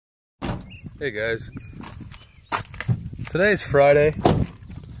Hey guys, today's Friday.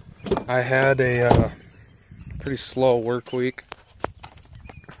 I had a pretty slow work week,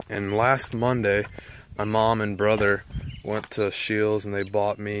 and last Monday my mom and brother went to Scheels and they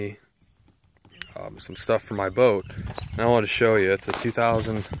bought me some stuff for my boat, and I wanted to show you. It's a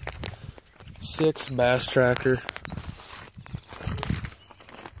 2006 Bass Tracker. What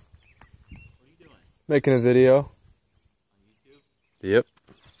are you doing? Making a video. On YouTube? Yep.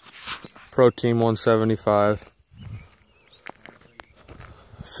 Pro Team 175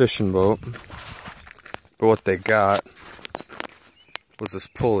 fishing boat. But what they got was this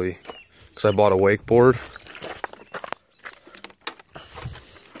pulley, because I bought a wakeboard,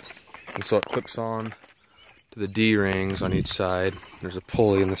 and so it clips on to the D-rings on each side. There's a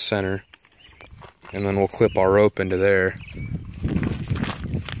pulley in the center, and then we'll clip our rope into there.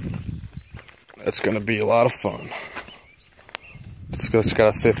 That's gonna be a lot of fun. It's got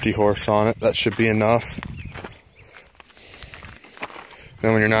a 50 horse on it. That should be enough.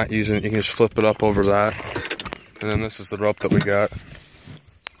 Then when you're not using it, you can just flip it up over that. And then this is the rope that we got.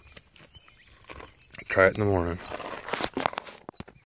 Try it in the morning.